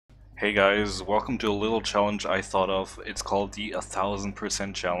Hey guys, welcome to a little challenge I thought of. It's called the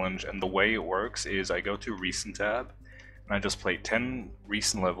 1000% challenge, and the way it works is I go to Recent tab and I just play 10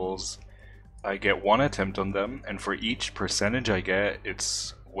 recent levels. I get one attempt on them, and for each percentage I get,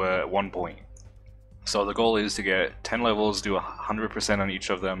 it's 1 point. So the goal is to get 10 levels, do 100% on each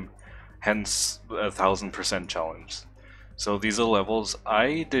of them, hence 1000% challenge. So these are levels.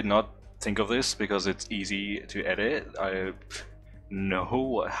 I did not think of this because it's easy to edit.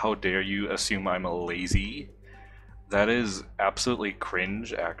 No, how dare you assume I'm lazy? That is absolutely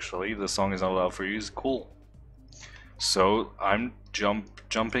cringe, actually. The song is not allowed for use. Cool. So I'm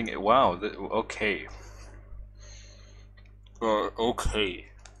jumping. Wow. Okay. Okay.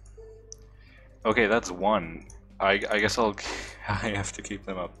 Okay, that's one. I guess I'll. I have to keep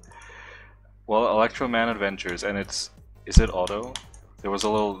them up. Well, Electroman Adventures, and is it auto? There was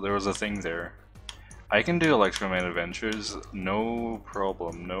a thing there. I can do Electroman Adventures, no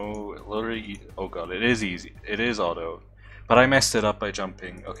problem, literally, oh god, it is easy, it is auto. But I messed it up by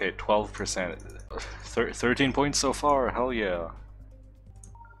jumping. Okay, 12%, 13 points so far, hell yeah.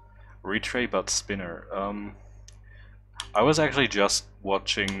 Retray but spinner, I was actually just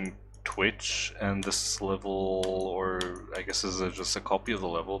watching Twitch, and this level, or I guess this is just a copy of the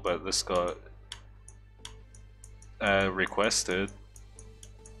level, but this got requested.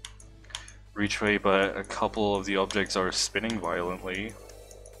 Retray, but a couple of the objects are spinning violently.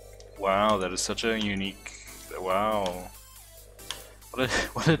 Wow, that is such a unique... Wow.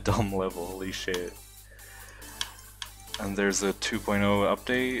 What a dumb level, holy shit. And there's a 2.0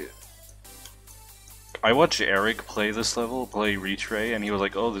 update. I watched Eric play this level, play Retray, and he was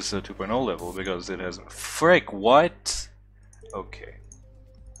like, oh, this is a 2.0 level because it has... Frick, what? Okay.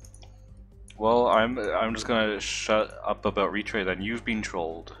 Well, I'm just gonna shut up about Retray then. You've been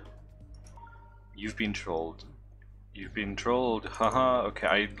trolled. You've been trolled. You've been trolled. Haha. Okay,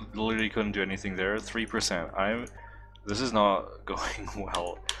 I literally couldn't do anything there. 3%. This is not going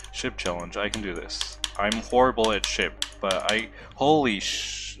well. Ship challenge. I can do this. I'm horrible at ship, but holy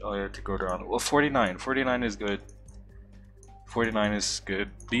I have to go down. Well, 49. 49 is good. 49 is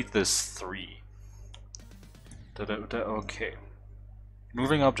good. Beat this 3. Okay.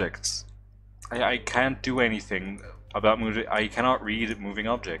 Moving objects. I can't do anything about moving. I cannot read moving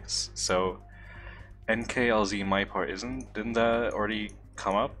objects, so. NKLZ my part didn't that already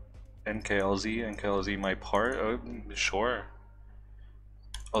come up? NKLZ my part? Oh, sure.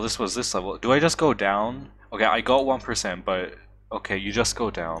 Oh, this was this level. Do I just go down? Okay, I got 1%, but okay, you just go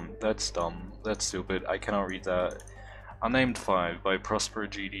down. That's dumb. That's stupid. I cannot read that. Unnamed 5 by Prosper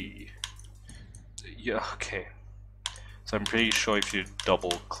GD. Yeah, okay. So I'm pretty sure if you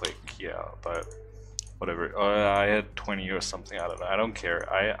double click, yeah, but whatever. I had 20 or something, I don't know. I don't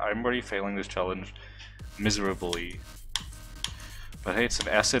care. I'm already failing this challenge miserably. But hey, it's an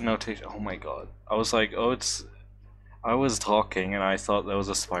acid notation. Oh my god. I was like, oh, I was talking and I thought that was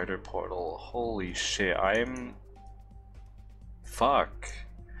a spider portal. Holy shit, fuck.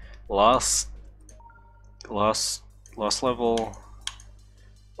 Last level.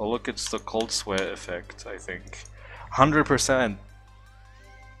 Oh look, it's the cold sweat effect, I think. 100%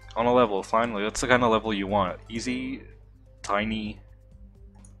 on a level, finally. That's the kind of level you want. Easy, tiny.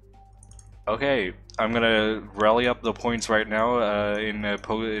 Okay, I'm gonna rally up the points right now in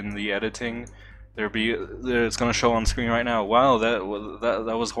the editing. It's gonna show on screen right now. Wow, that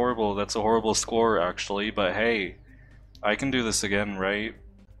was horrible. That's a horrible score actually. But hey, I can do this again, right?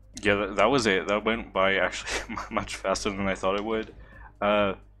 Yeah, that was it. That went by actually much faster than I thought it would.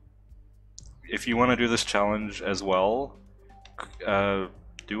 If you want to do this challenge as well,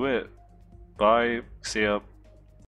 do it. Bye. See ya.